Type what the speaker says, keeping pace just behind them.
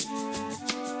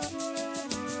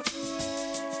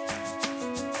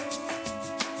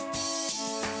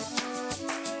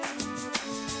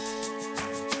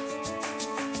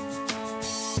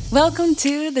Welcome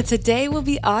to the Today Will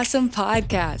Be Awesome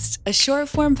podcast, a short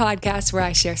form podcast where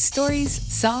I share stories,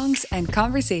 songs, and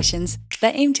conversations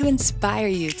that aim to inspire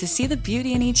you to see the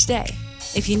beauty in each day.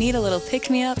 If you need a little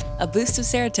pick-me-up, a boost of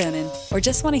serotonin, or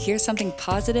just want to hear something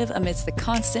positive amidst the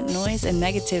constant noise and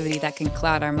negativity that can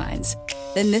cloud our minds,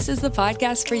 then this is the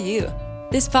podcast for you.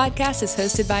 This podcast is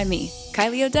hosted by me,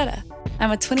 Kylie Odetta.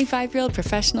 I'm a 25-year-old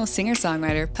professional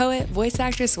singer-songwriter, poet, voice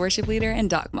actress, worship leader, and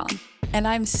dog mom. And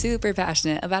I'm super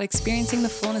passionate about experiencing the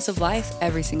fullness of life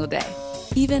every single day,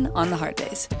 even on the hard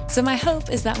days. So my hope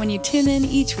is that when you tune in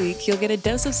each week, you'll get a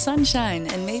dose of sunshine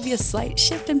and maybe a slight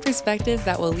shift in perspective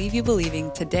that will leave you believing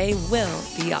today will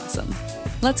be awesome.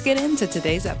 Let's get into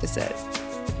today's episode.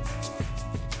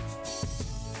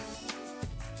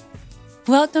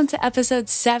 Welcome to episode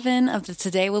 7 of the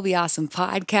Today Will Be Awesome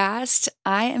podcast.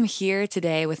 I am here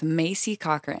today with Macy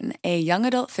Cochran, a young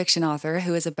adult fiction author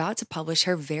who is about to publish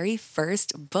her very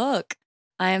first book.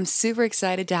 I am super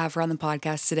excited to have her on the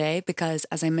podcast today because,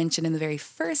 as I mentioned in the very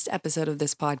first episode of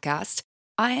this podcast,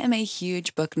 I am a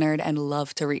huge book nerd and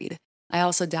love to read. I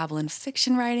also dabble in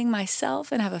fiction writing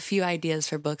myself and have a few ideas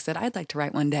for books that I'd like to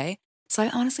write one day. So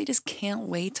I honestly just can't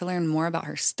wait to learn more about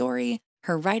her story,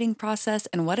 her writing process,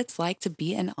 and what it's like to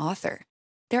be an author.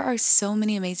 There are so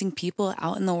many amazing people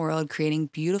out in the world creating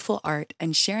beautiful art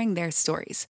and sharing their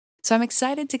stories. So I'm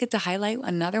excited to get to highlight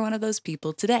another one of those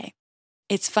people today.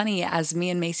 It's funny, as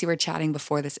me and Macy were chatting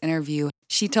before this interview,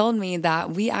 she told me that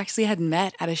we actually had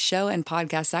met at a show and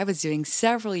podcast I was doing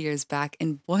several years back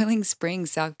in Boiling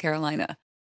Springs, South Carolina.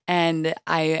 And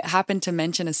I happened to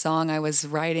mention a song I was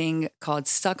writing called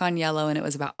Stuck on Yellow, and it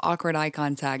was about awkward eye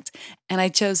contact. And I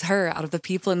chose her out of the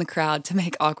people in the crowd to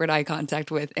make awkward eye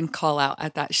contact with and call out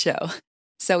at that show.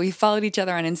 So we followed each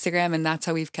other on Instagram, and that's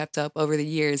how we've kept up over the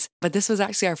years. But this was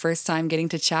actually our first time getting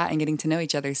to chat and getting to know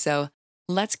each other. So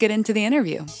let's get into the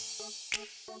interview.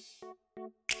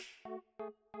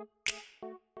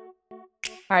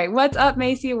 All right, what's up,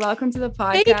 Macy? Welcome to the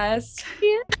podcast.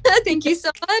 Hey. Thank you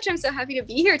so much. I'm so happy to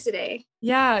be here today.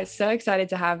 Yeah, so excited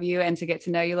to have you and to get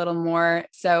to know you a little more.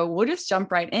 So we'll just jump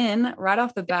right in, right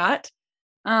off the bat.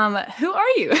 Who are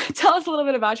you? Tell us a little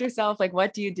bit about yourself. Like,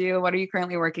 what do you do? What are you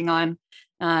currently working on?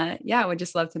 We'd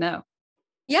just love to know.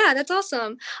 Yeah, that's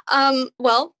awesome.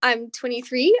 Well, I'm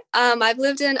 23. I've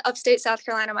lived in upstate South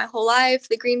Carolina my whole life,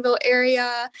 the Greenville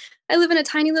area. I live in a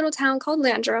tiny little town called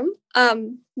Landrum.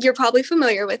 You're probably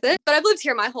familiar with it, but I've lived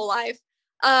here my whole life.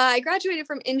 I graduated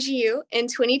from NGU in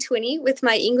 2020 with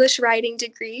my English writing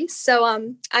degree. So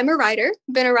I'm a writer,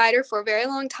 been a writer for a very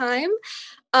long time.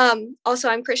 Also,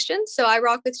 I'm Christian, so I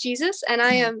rock with Jesus, and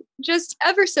I am just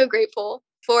ever so grateful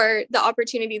for the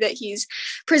opportunity that he's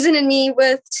presented me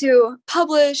with to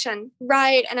publish and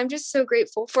write. And I'm just so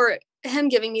grateful for him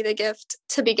giving me the gift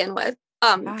to begin with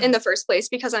in the first place,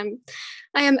 because I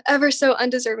am ever so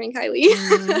undeserving, Kylie.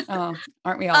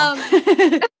 Aren't we all?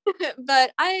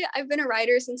 But I've been a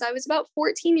writer since I was about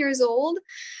 14 years old.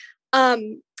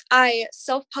 I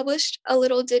self-published a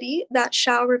little ditty that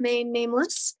shall remain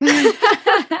nameless.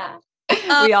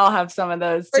 We all have some of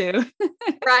those too.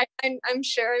 Right. I'm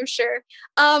sure.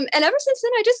 And ever since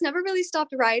then, I just never really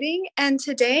stopped writing. And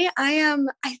today I am,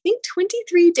 I think,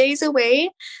 23 days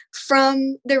away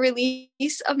from the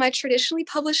release of my traditionally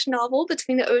published novel,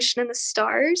 Between the Ocean and the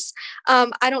Stars.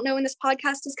 I don't know when this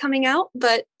podcast is coming out,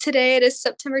 but today it is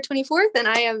September 24th, and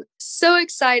I am so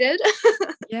excited.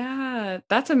 Yeah,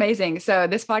 that's amazing. So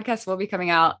this podcast will be coming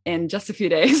out in just a few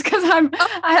days, because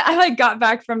I got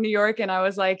back from New York, and I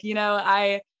was like,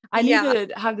 I need to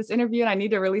have this interview, and I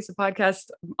need to release a podcast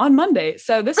on Monday.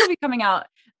 So this will be coming out.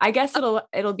 I guess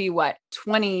it'll be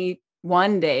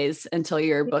 21 days until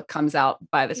your book comes out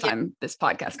by the time this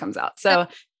podcast comes out. So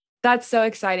that's so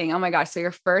exciting. Oh my gosh. So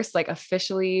your first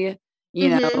officially,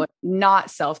 not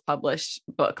self-published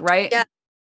book, right? Yeah.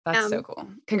 That's so cool.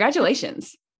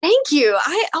 Congratulations. Thank you.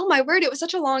 Oh my word. It was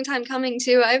such a long time coming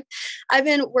too. I've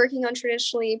been working on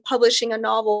traditionally publishing a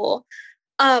novel,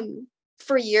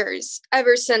 for years,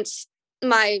 ever since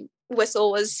my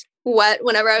whistle was wet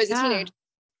whenever I was a teenager.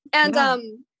 And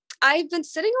I've been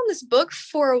sitting on this book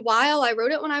for a while. I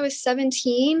wrote it when I was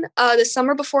 17, the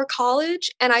summer before college,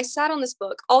 and I sat on this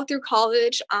book all through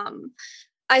college.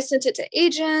 I sent it to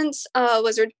agents,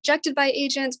 was rejected by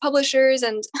agents, publishers,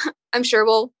 and I'm sure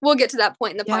we'll get to that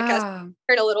point in the podcast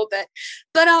in a little bit.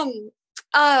 But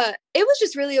it was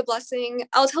just really a blessing.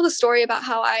 I'll tell the story about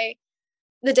how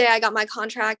the day I got my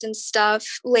contract and stuff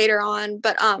later on.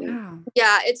 But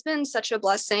it's been such a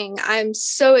blessing. I'm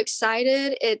so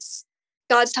excited.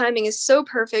 God's timing is so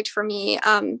perfect for me.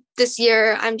 This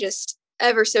year, I'm just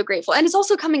ever so grateful. And it's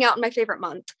also coming out in my favorite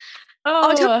month.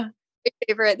 my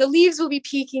favorite. The leaves will be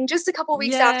peaking just a couple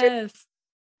weeks after the Yes.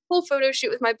 whole photo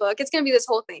shoot with my book. It's going to be this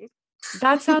whole thing.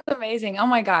 That sounds amazing. Oh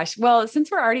my gosh. Well,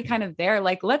 since we're already kind of there,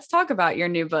 like let's talk about your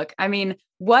new book. I mean,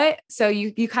 so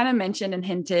you kind of mentioned and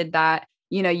hinted that,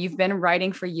 you've been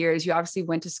writing for years. You obviously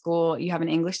went to school, you have an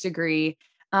English degree.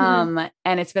 Mhm.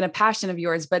 And it's been a passion of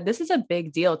yours, but this is a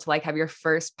big deal to like have your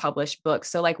first published book.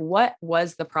 So like what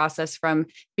was the process from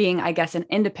being, I guess, an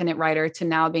independent writer to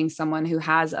now being someone who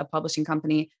has a publishing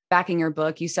company backing your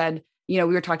book? You said, we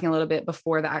were talking a little bit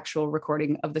before the actual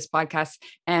recording of this podcast,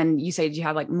 and you said you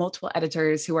have like multiple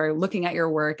editors who are looking at your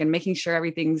work and making sure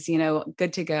everything's,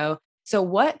 good to go. So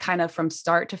what kind of from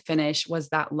start to finish was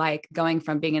that like, going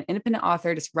from being an independent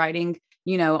author, just writing,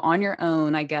 on your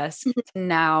own, I guess, to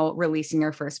now releasing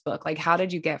your first book? Like, how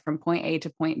did you get from point A to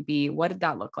point B? What did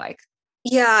that look like?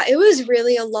 Yeah, it was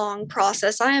really a long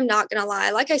process. I am not going to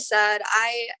lie. Like I said,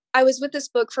 I was with this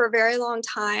book for a very long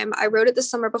time. I wrote it the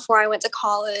summer before I went to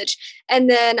college, and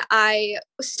then I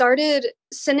started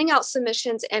sending out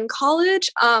submissions in college.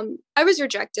 I was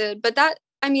rejected, but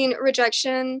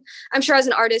rejection, I'm sure as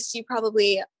an artist you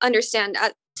probably understand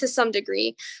to some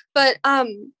degree, but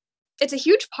it's a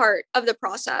huge part of the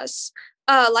process.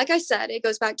 Like I said, it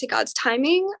goes back to God's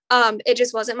timing. It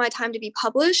just wasn't my time to be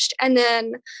published. And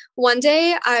then one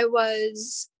day I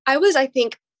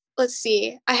think, let's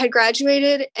see, I had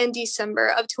graduated in December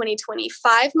of 2020.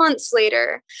 5 months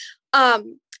later,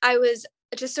 I was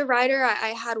just a writer. I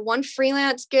had one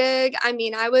freelance gig.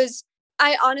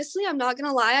 I honestly, I'm not going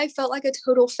to lie, I felt like a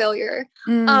total failure.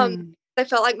 Mm, I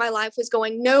felt like my life was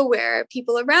going nowhere.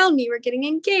 People around me were getting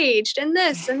engaged and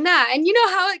this and that. And you know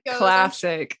how it goes.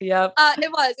 classic. Yep.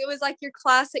 It was like your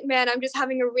classic, man, I'm just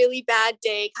having a really bad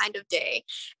day kind of day.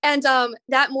 And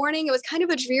that morning, it was kind of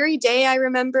a dreary day, I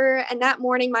remember. And that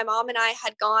morning, my mom and I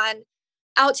had gone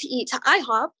out to eat to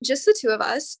IHOP, just the two of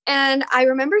us. And I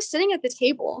remember sitting at the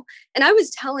table and I was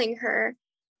telling her,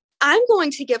 I'm going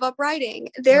to give up writing.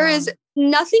 There Wow. is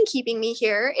nothing keeping me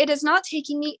here. It is not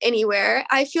taking me anywhere.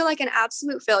 I feel like an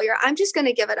absolute failure. I'm just going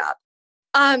to give it up.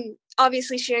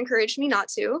 Obviously she encouraged me not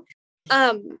to.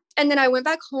 And then I went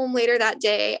back home later that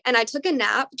day and I took a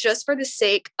nap just for the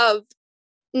sake of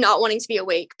not wanting to be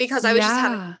awake because I was just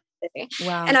having Yeah. a day.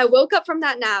 Wow. And I woke up from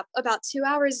that nap about 2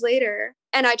 hours later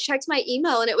and I checked my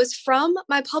email and it was from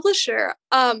my publisher,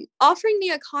 offering me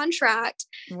a contract.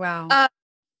 Wow.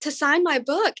 To sign my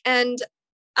book. And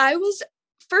I was,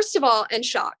 first of all, in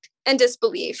shock and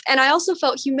disbelief. And I also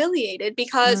felt humiliated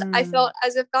because I felt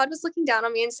as if God was looking down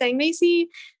on me and saying, Macy,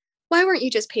 why weren't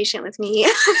you just patient with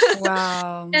me?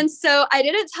 Wow. And so I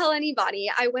didn't tell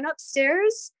anybody. I went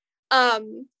upstairs,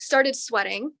 started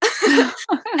sweating.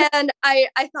 And I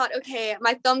thought, okay,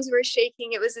 my thumbs were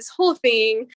shaking. It was this whole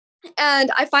thing. And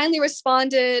I finally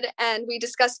responded and we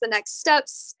discussed the next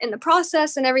steps in the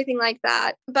process and everything like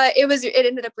that. But it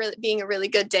ended up really being a really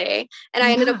good day. And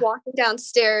I ended up walking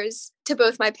downstairs to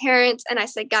both my parents and I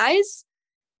said, guys,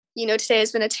 today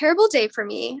has been a terrible day for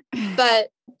me, but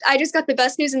I just got the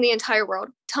best news in the entire world.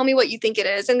 Tell me what you think it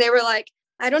is. And they were like,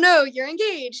 I don't know, you're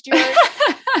engaged. You're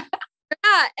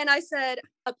that. And I said,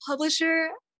 a publisher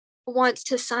wants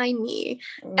to sign me.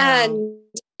 Wow. And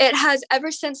it has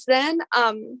ever since then.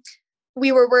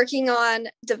 We were working on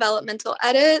developmental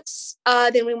edits.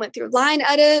 Then we went through line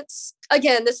edits.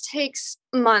 Again, this takes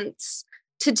months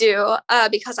to do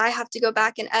because I have to go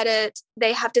back and edit.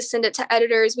 They have to send it to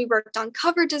editors. We worked on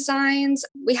cover designs.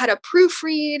 We had a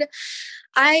proofread.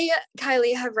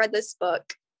 Kylie, have read this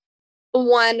book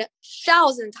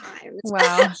 1,000 times.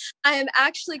 Wow. I am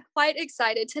actually quite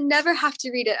excited to never have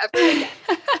to read it ever again.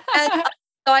 And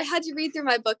so I had to read through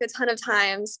my book a ton of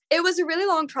times. It was a really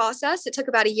long process. It took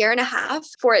about 1.5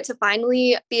 years for it to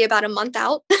finally be about a month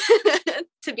out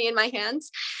to be in my hands.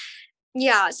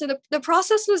 Yeah, so the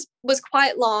process was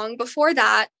quite long. Before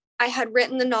that, I had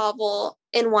written the novel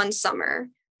in one summer,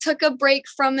 took a break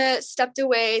from it, stepped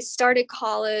away, started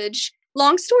college.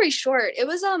 Long story short, it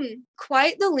was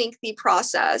quite the lengthy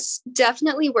process.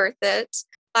 Definitely worth it.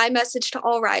 My message to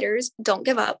all writers, don't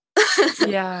give up.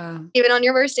 Yeah. Even on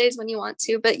your worst days when you want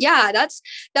to. But yeah, that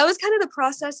was kind of the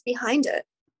process behind it.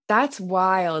 That's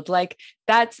wild. Like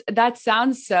that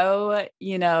sounds so,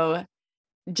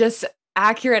 just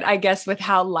accurate, I guess, with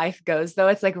how life goes, though.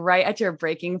 It's like right at your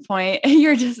breaking point.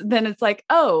 Then it's like,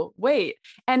 oh, wait.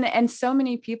 And so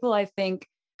many people, I think,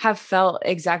 have felt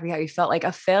exactly how you felt, like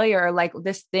a failure, or like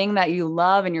this thing that you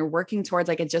love and you're working towards,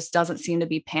 like it just doesn't seem to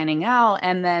be panning out.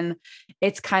 And then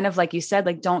it's kind of like you said,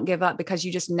 like, don't give up because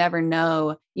you just never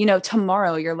know,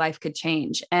 tomorrow your life could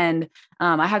change. And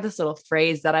I have this little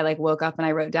phrase that I like woke up and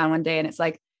I wrote down one day, and it's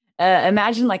like,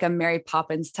 imagine like a Mary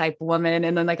Poppins type woman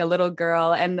and then like a little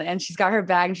girl and she's got her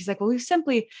bag and she's like, well,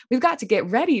 we've got to get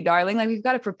ready, darling. Like we've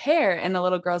got to prepare. And the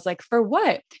little girl's like, for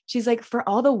what? She's like, for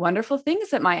all the wonderful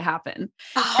things that might happen.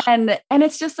 Oh, And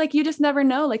it's just like, you just never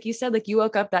know. Like you said, like you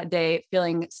woke up that day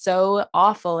feeling so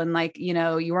awful and like, you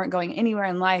weren't going anywhere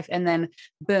in life. And then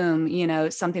boom,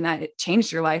 something that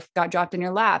changed your life got dropped in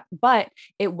your lap. But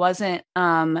it wasn't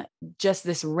just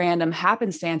this random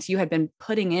happenstance. You had been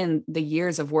putting in the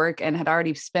years of work and had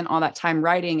already spent all that time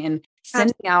writing and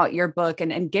sending out your book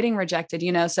and getting rejected,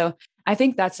 So I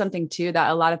think that's something too, that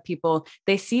a lot of people,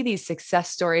 they see these success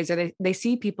stories or they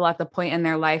see people at the point in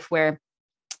their life where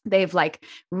they've like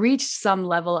reached some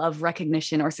level of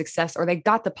recognition or success, or they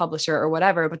got the publisher or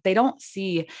whatever, but they don't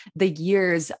see the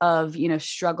years of,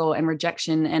 struggle and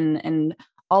rejection and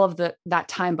all of that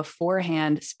time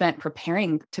beforehand spent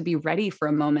preparing to be ready for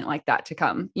a moment like that to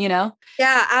come,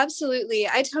 Yeah, absolutely.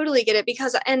 I totally get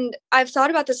it and I've thought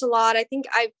about this a lot. I think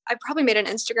I probably made an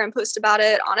Instagram post about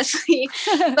it, honestly.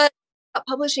 But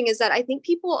publishing is that I think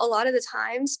people a lot of the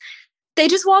times they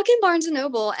just walk in Barnes and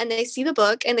Noble and they see the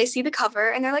book and they see the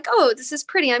cover and they're like, oh, this is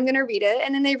pretty. I'm going to read it.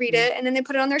 And then they read it and then they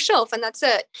put it on their shelf and that's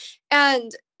it.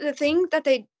 And the thing that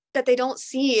they don't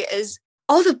see is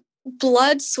all the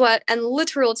blood, sweat, and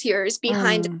literal tears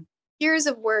behind years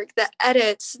of work, the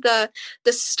edits, the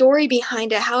story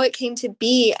behind it, how it came to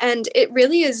be. And it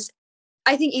really is,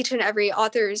 I think each and every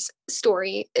author's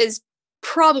story is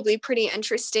probably pretty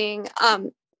interesting.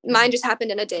 Mine just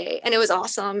happened in a day and it was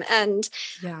awesome. And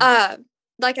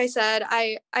like I said,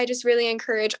 I just really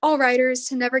encourage all writers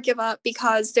to never give up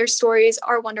because their stories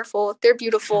are wonderful. They're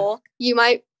beautiful. You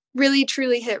might really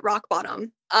truly hit rock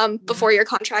bottom before your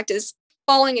contract is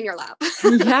falling in your lap.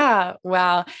 Yeah.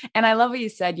 Wow. And I love what you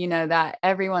said, that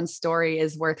everyone's story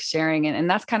is worth sharing. And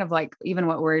that's kind of like even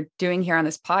what we're doing here on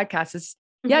this podcast is,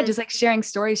 just like sharing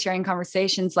stories, sharing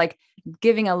conversations, like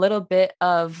giving a little bit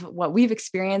of what we've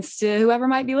experienced to whoever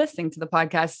might be listening to the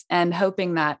podcast and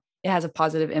hoping that it has a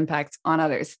positive impact on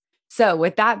others. So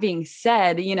with that being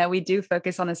said, we do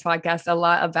focus on this podcast a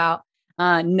lot about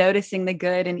noticing the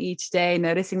good in each day,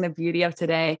 noticing the beauty of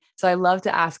today. So I love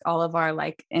to ask all of our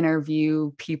like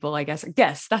interview people, I guess,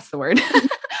 guests, that's the word,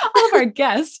 all of our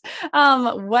guests,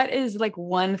 what is like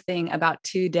one thing about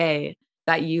today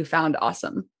that you found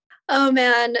awesome? Oh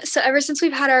man. So ever since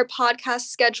we've had our podcast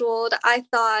scheduled, I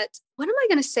thought, what am I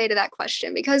going to say to that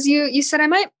question? Because you said I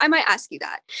might ask you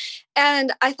that.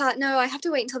 And I thought, no, I have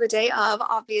to wait until the day of,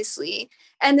 obviously.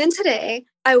 And then today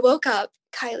I woke up,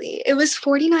 Kylie, it was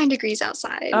 49 degrees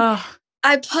outside. Oh.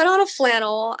 I put on a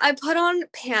flannel, I put on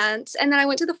pants, and then I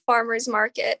went to the farmer's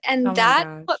market. And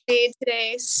that's what made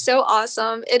today so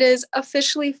awesome. It is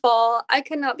officially fall. I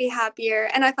could not be happier.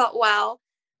 And I thought, wow,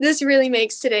 this really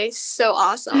makes today so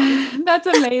awesome. That's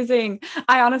amazing.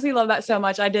 I honestly love that so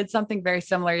much. I did something very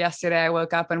similar yesterday. I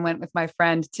woke up and went with my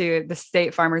friend to the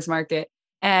state farmer's market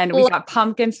and we got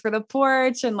pumpkins for the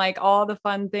porch and like all the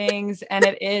fun things. And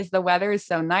the weather is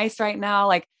so nice right now.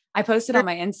 Like I posted on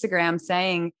my Instagram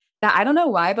saying that I don't know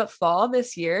why, but fall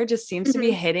this year just seems to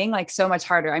be hitting like so much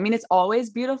harder. I mean, it's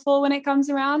always beautiful when it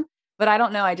comes around, but I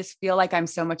don't know. I just feel like I'm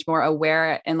so much more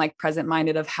aware and like present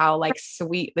minded of how like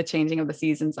sweet the changing of the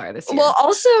seasons are this year. Well,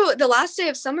 also the last day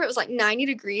of summer, it was like 90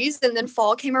 degrees and then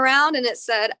fall came around and it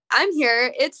said, I'm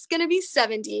here. It's going to be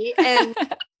 70 and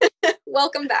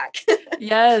welcome back.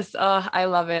 Yes. Oh, I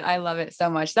love it. I love it so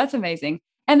much. That's amazing.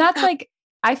 And that's like,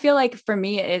 I feel like for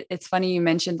me, it's funny. You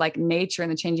mentioned like nature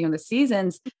and the changing of the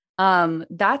seasons.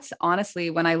 That's honestly,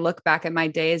 when I look back at my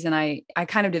days and I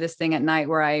kind of do this thing at night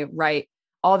where I write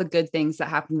all the good things that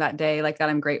happened that day, like that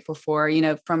I'm grateful for,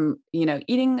 from,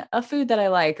 eating a food that I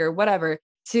like or whatever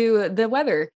to the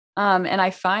weather. And I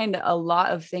find a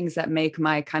lot of things that make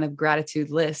my kind of gratitude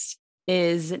list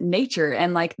is nature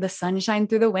and like the sunshine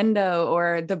through the window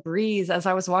or the breeze as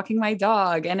I was walking my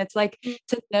dog. And it's like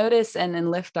to notice and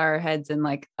lift our heads and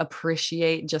like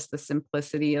appreciate just the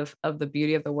simplicity of the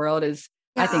beauty of the world is,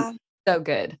 I think, so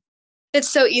good. It's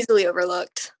so easily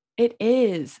overlooked. It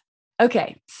is.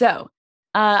 Okay. So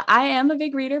I am a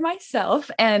big reader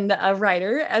myself and a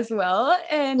writer as well.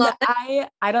 And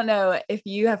I don't know if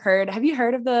you have you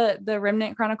heard of the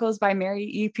Remnant Chronicles by Mary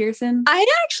E. Pearson? I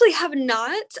actually have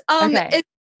not. Okay. It's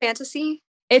fantasy.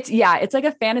 It's like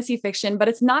a fantasy fiction, but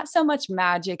it's not so much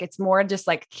magic. It's more just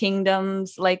like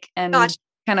kingdoms, like, and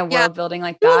kind of world building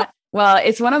like that. Well,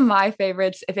 it's one of my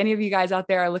favorites. If any of you guys out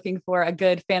there are looking for a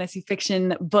good fantasy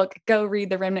fiction book, go read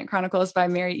The Remnant Chronicles by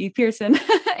Mary E. Pearson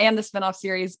and the spinoff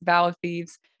series Vow of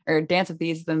Thieves or Dance of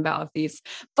Thieves, then Vow of Thieves.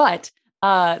 But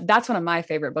that's one of my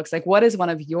favorite books. Like, what is one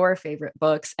of your favorite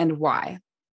books and why?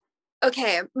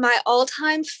 Okay, my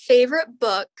all-time favorite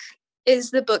book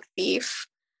is The Book Thief.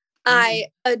 I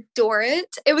adore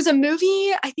it. It was a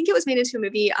movie. I think it was made into a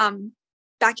movie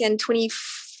back in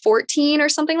 2014 or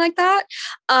something like that.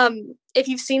 If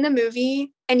you've seen the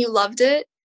movie and you loved it,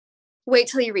 wait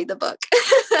till you read the book.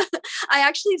 I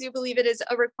actually do believe it is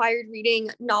a required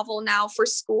reading novel now for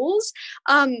schools,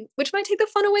 which might take the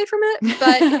fun away from it,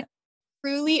 but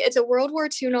truly, it's a World War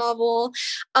II novel.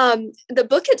 The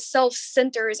book itself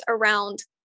centers around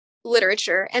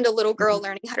literature and a little girl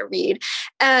learning how to read.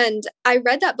 And I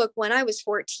read that book when I was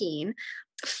 14,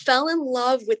 fell in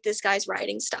love with this guy's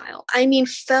writing style. I mean,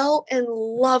 fell in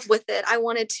love with it. I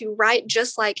wanted to write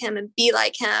just like him and be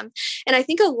like him. And I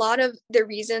think a lot of the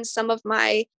reasons some of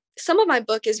my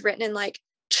book is written in like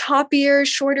choppier,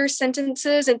 shorter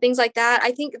sentences and things like that, I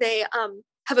think they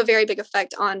have a very big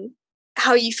effect on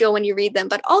how you feel when you read them.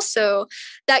 But also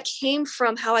that came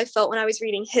from how I felt when I was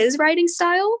reading his writing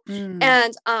style.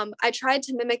 And I tried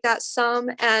to mimic that some,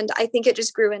 and I think it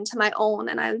just grew into my own.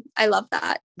 And I love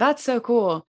that. That's so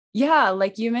cool. Yeah,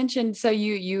 like you mentioned, so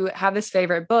you have this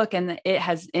favorite book and it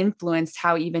has influenced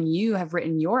how even you have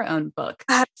written your own book.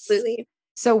 Absolutely.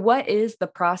 So what is the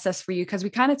process for you? Because we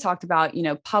kind of talked about,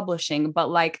 publishing, but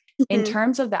like in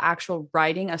terms of the actual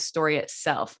writing a story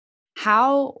itself,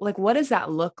 what does that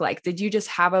look like? Did you just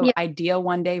have an idea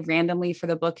one day randomly for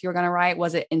the book you were going to write?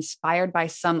 Was it inspired by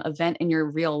some event in your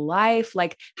real life?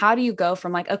 Like, how do you go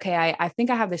from like, okay, I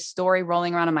think I have this story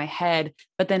rolling around in my head,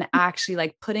 but then actually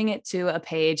like putting it to a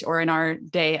page, or in our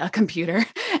day, a computer,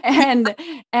 and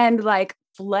like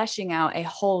fleshing out a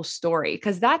whole story?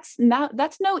 Cause that's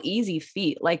no easy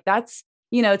feat. Like that's,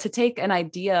 to take an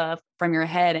idea from your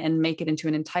head and make it into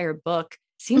an entire book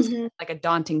seems like a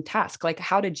daunting task. Like,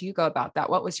 how did you go about that?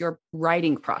 What was your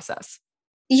writing process?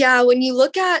 Yeah, when you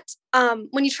look at,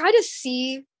 when you try to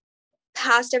see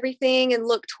past everything and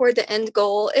look toward the end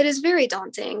goal, it is very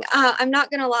daunting. I'm not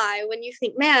going to lie. When you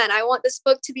think, man, I want this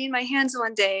book to be in my hands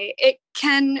one day, it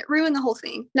can ruin the whole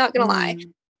thing. Not going to lie.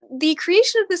 The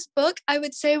creation of this book, I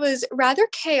would say, was rather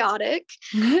chaotic.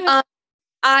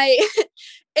 I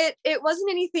it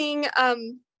wasn't anything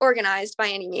organized by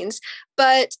any means,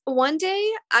 but one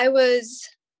day I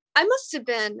must have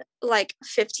been like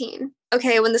 15,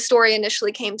 okay, when the story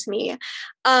initially came to me.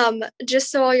 Just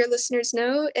so all your listeners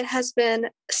know, it has been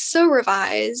so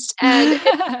revised and it's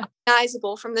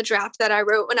recognizable from the draft that I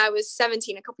wrote when I was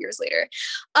 17 a couple years later.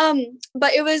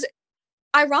 But it was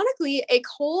ironically a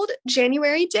cold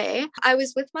January day. I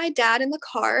was with my dad in the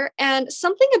car and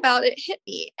something about it hit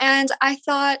me. And I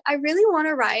thought, I really want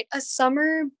to write a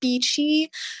summer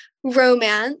beachy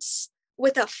romance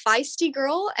with a feisty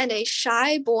girl and a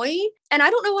shy boy. And I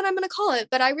don't know what I'm going to call it,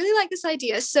 but I really like this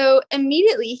idea. So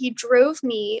immediately he drove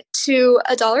me to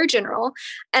a Dollar General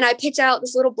and I picked out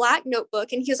this little black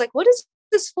notebook and he was like, what is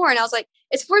this for? And I was like,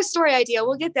 it's for a story idea.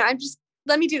 We'll get there.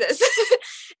 Let me do this.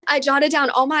 I jotted down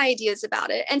all my ideas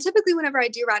about it. And typically whenever I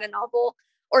do write a novel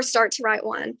or start to write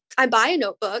one, I buy a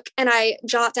notebook and I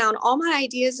jot down all my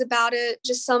ideas about it,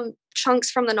 just some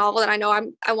chunks from the novel that I know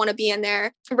I want to be in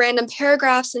there, random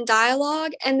paragraphs and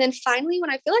dialogue. And then finally, when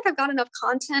I feel like I've got enough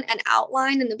content and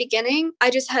outline in the beginning,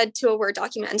 I just head to a Word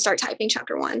document and start typing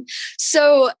chapter 1.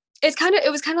 So it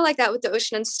was kind of like that with The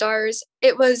Ocean and Stars.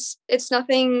 It's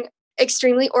nothing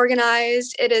extremely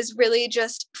organized. It is really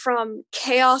just from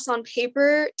chaos on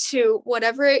paper to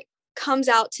whatever it comes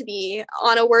out to be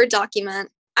on a Word document.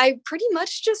 I pretty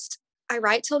much I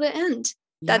write till the end.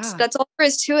 Yeah. That's all there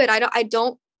is to it.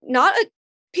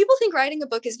 People think writing a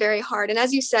book is very hard. And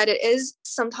as you said, it is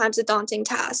sometimes a daunting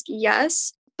task.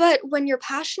 Yes. But when you're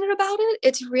passionate about it,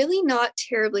 it's really not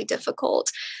terribly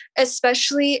difficult,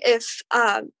 especially if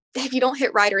you don't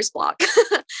hit writer's block.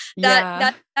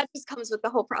 that just comes with the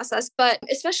whole process. But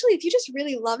especially if you just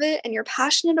really love it and you're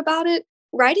passionate about it,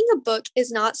 writing a book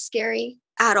is not scary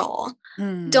at all.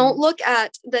 Don't look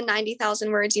at the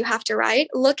 90,000 words you have to write.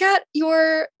 Look at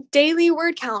your daily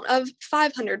word count of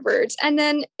 500 words. And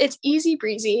then it's easy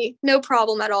breezy, no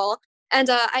problem at all. And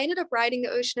I ended up writing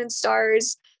The Ocean and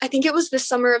Stars. I think it was the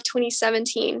summer of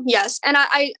 2017. Yes. And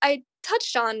I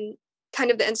touched on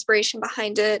kind of the inspiration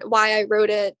behind it, why I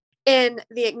wrote it, in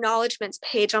the acknowledgements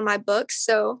page on my book.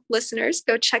 So listeners,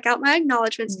 go check out my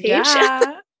acknowledgements page.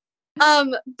 Yeah.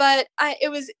 But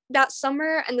it was that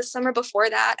summer and the summer before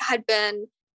that had been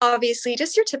obviously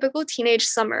just your typical teenage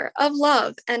summer of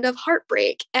love and of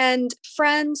heartbreak and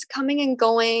friends coming and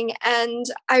going. And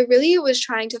I really was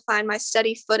trying to find my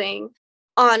steady footing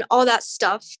on all that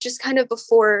stuff just kind of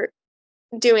before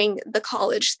doing the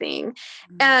college thing.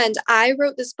 And I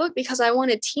wrote this book because I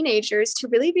wanted teenagers to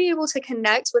really be able to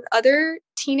connect with other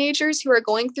teenagers who are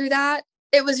going through that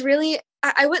it was really,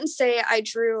 I wouldn't say I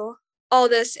drew all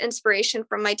this inspiration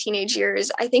from my teenage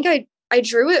years. I think I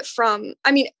drew it from,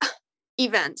 I mean,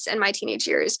 events in my teenage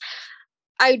years.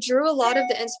 I drew a lot of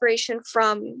the inspiration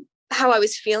from how I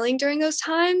was feeling during those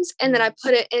times. And then I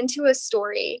put it into a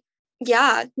story.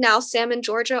 Yeah. Now Sam and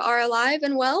Georgia are alive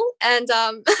and well. And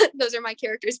those are my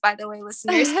characters, by the way,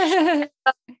 listeners.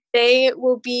 They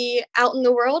will be out in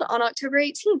the world on October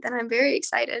 18th. And I'm very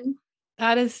excited.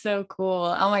 That is so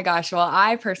cool. Oh my gosh. Well,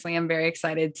 I personally am very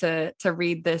excited to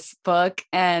read this book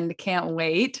and can't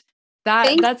wait.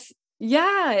 That's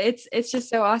yeah, it's just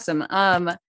so awesome.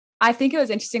 I think it was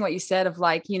interesting what you said of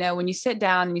like, you know, when you sit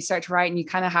down and you start to write and you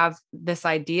kind of have this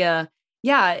idea,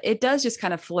 yeah, it does just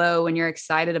kind of flow when you're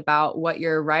excited about what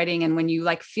you're writing and when you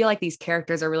like feel like these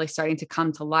characters are really starting to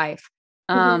come to life.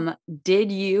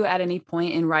 Did you at any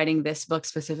point in writing this book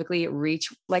specifically reach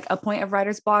like a point of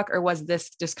writer's block, or was this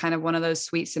just kind of one of those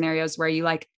sweet scenarios where you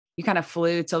kind of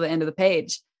flew till the end of the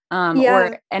page?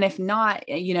 And if not,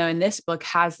 you know, in this book,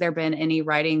 has there been any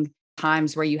writing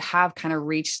times where you have kind of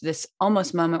reached this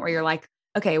almost moment where you're like,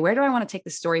 okay, where do I want to take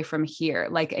the story from here?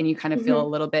 Like, and you kind of feel a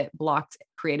little bit blocked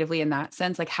creatively in that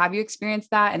sense. Like, have you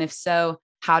experienced that? And if so,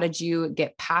 how did you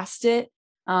get past it?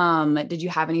 Did you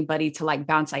have anybody to like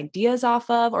bounce ideas off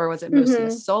of, or was it mostly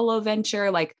a solo venture?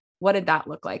 Like, what did that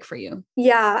look like for you?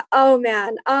 Yeah. Oh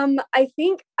man. I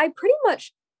think I pretty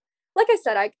much, like I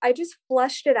said, I just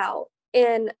fleshed it out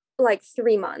in like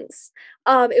 3 months.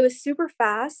 It was super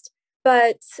fast,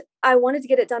 but I wanted to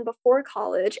get it done before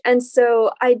college. And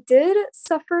so I did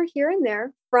suffer here and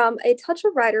there from a touch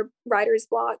of writer's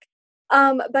block.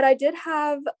 But I did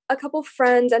have a couple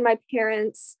friends and my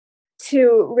parents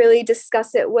to really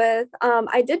discuss it with.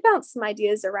 I did bounce some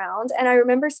ideas around, and I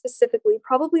remember specifically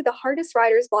probably the hardest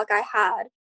writer's block I had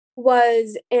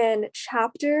was in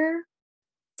chapter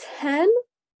 10.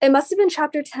 It must have been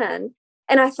chapter 10.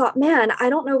 And I thought, man,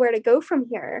 I don't know where to go from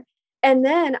here. And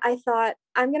then I thought,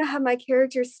 I'm going to have my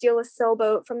characters steal a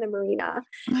sailboat from the marina,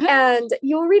 and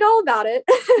you'll read all about it.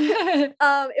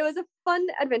 It was a fun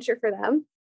adventure for them.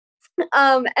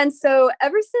 And so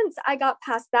ever since I got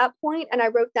past that point and I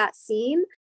wrote that scene,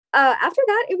 after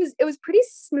that, it was pretty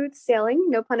smooth sailing,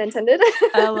 no pun intended.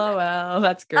 LOL,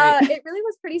 that's great. It really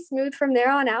was pretty smooth from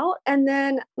there on out. And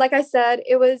then, like I said,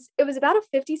 it was about a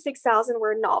 56,000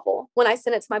 word novel when I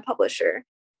sent it to my publisher.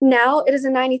 Now it is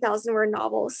a 90,000 word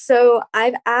novel. So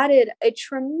I've added a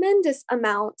tremendous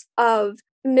amount of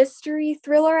mystery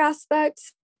thriller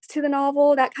aspects to the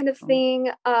novel, that kind of thing,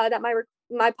 that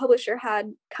my publisher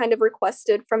had kind of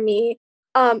requested from me.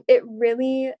 It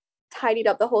really tidied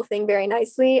up the whole thing very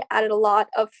nicely, added a lot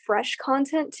of fresh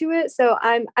content to it. So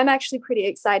I'm actually pretty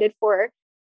excited for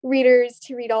readers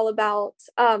to read all about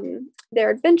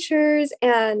their adventures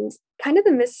and kind of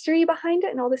the mystery behind it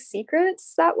and all the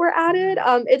secrets that were added.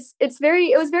 It was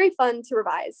very fun to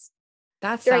revise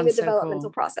during the developmental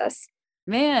process.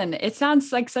 Man, it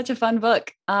sounds like such a fun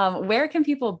book. Where can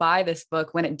people buy this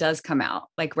book when it does come out?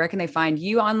 Like, where can they find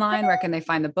you online? Where can they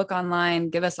find the book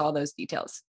online? Give us all those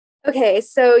details. Okay,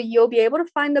 so you'll be able to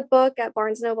find the book at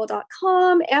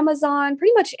barnesandnoble.com, Amazon,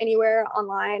 pretty much anywhere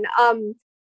online.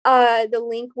 The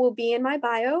link will be in my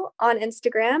bio on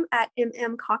Instagram at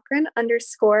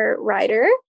mmcochran_writer.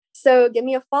 So give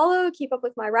me a follow, keep up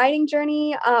with my writing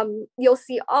journey. You'll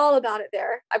see all about it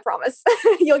there. I promise.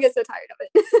 You'll get so tired of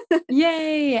it.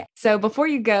 Yay. So before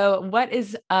you go, what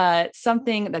is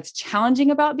something that's challenging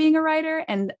about being a writer,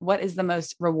 and what is the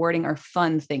most rewarding or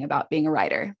fun thing about being a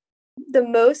writer? The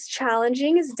most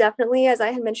challenging is definitely, as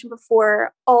I had mentioned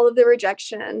before, all of the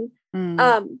rejection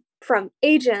from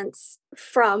agents,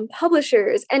 from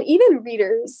publishers, and even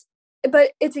readers.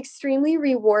 But it's extremely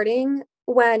rewarding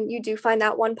when you do find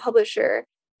that one publisher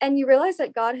and you realize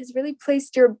that God has really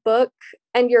placed your book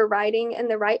and your writing in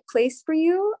the right place for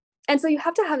you. And so you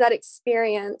have to have that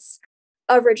experience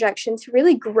of rejection to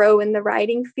really grow in the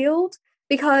writing field,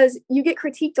 because you get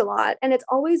critiqued a lot and it's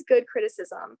always good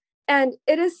criticism. And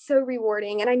it is so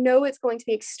rewarding. And I know it's going to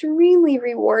be extremely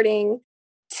rewarding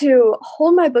to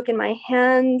hold my book in my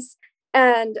hands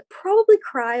and probably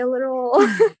cry a little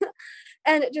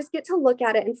and just get to look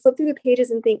at it and flip through the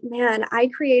pages and think, man, I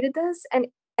created this, and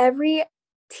every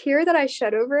tear that I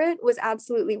shed over it was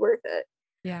absolutely worth it.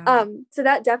 Yeah. So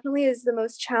that definitely is the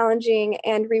most challenging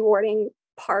and rewarding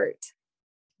part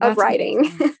of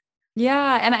writing.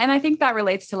 Yeah. And I think that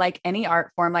relates to like any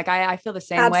art form. Like I feel the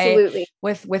same Absolutely.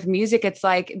 way with music. It's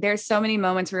like, there's so many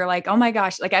moments where you're like, oh my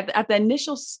gosh, like at the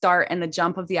initial start and the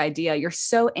jump of the idea, you're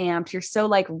so amped, you're so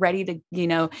like ready to, you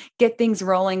know, get things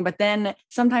rolling. But then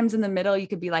sometimes in the middle, you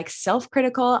could be like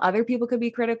self-critical. Other people could be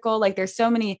critical. Like there's so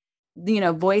many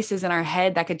voices in our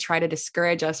head that could try to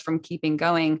discourage us from keeping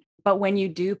going. But when you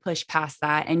do push past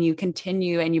that and you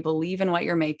continue and you believe in what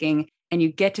you're making and you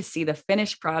get to see the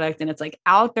finished product and it's like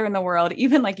out there in the world,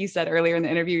 even like you said earlier in the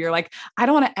interview, you're like, I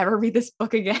don't want to ever read this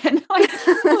book again.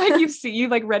 like you've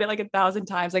like read it like 1,000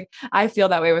 times. Like I feel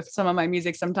that way with some of my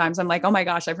music. Sometimes I'm like, oh my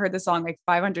gosh, I've heard this song like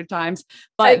 500 times,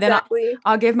 but exactly. then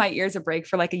I'll give my ears a break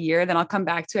for like a year. Then I'll come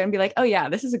back to it and be like, oh yeah,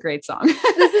 this is a great song.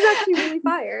 This is actually really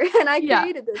fire. And I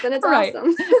created this and it's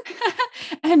awesome.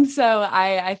 And so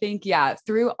I think,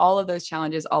 through all of those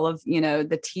challenges, all of,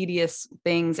 the tedious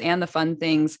things and the fun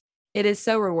things, it is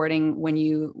so rewarding when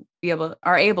you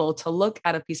are able to look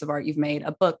at a piece of art you've made,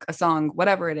 a book, a song,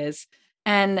 whatever it is,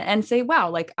 and say, wow,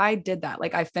 like I did that,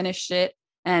 like I finished it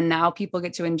and now people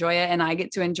get to enjoy it and I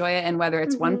get to enjoy it. And whether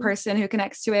it's one person who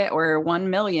connects to it or 1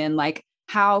 million, like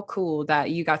how cool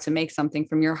that you got to make something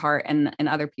from your heart and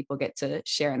other people get to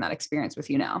share in that experience with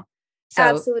you now. So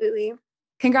absolutely.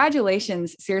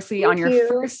 Congratulations, seriously, on your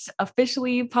first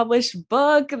officially published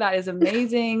book. That is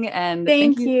amazing. And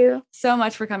thank you so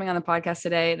much for coming on the podcast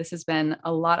today. This has been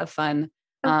a lot of fun.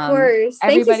 Of course.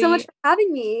 Thank you so much for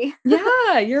having me.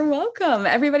 Yeah, you're welcome.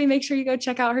 Everybody make sure you go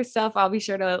check out her stuff. I'll be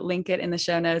sure to link it in the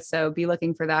show notes. So be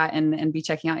looking for that and be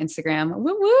checking out Instagram.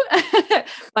 Woo woo.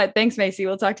 But thanks, Macy.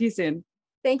 We'll talk to you soon.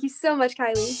 Thank you so much,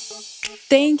 Kylie.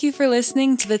 Thank you for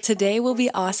listening to the Today Will Be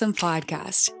Awesome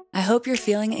podcast. I hope you're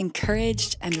feeling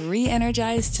encouraged and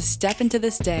re-energized to step into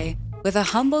this day with a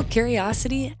humble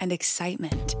curiosity and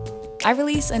excitement. I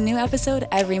release a new episode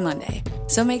every Monday,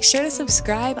 so make sure to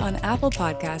subscribe on Apple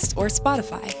Podcasts or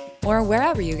Spotify or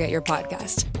wherever you get your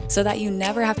podcast so that you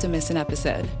never have to miss an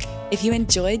episode. If you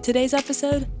enjoyed today's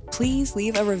episode, please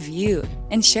leave a review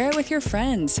and share it with your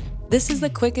friends. This is the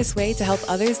quickest way to help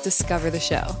others discover the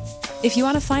show. If you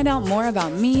want to find out more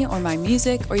about me or my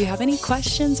music, or you have any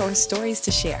questions or stories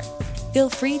to share, feel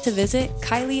free to visit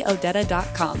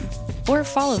KylieOdetta.com or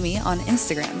follow me on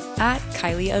Instagram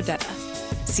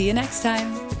 @KylieOdetta. See you next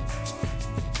time.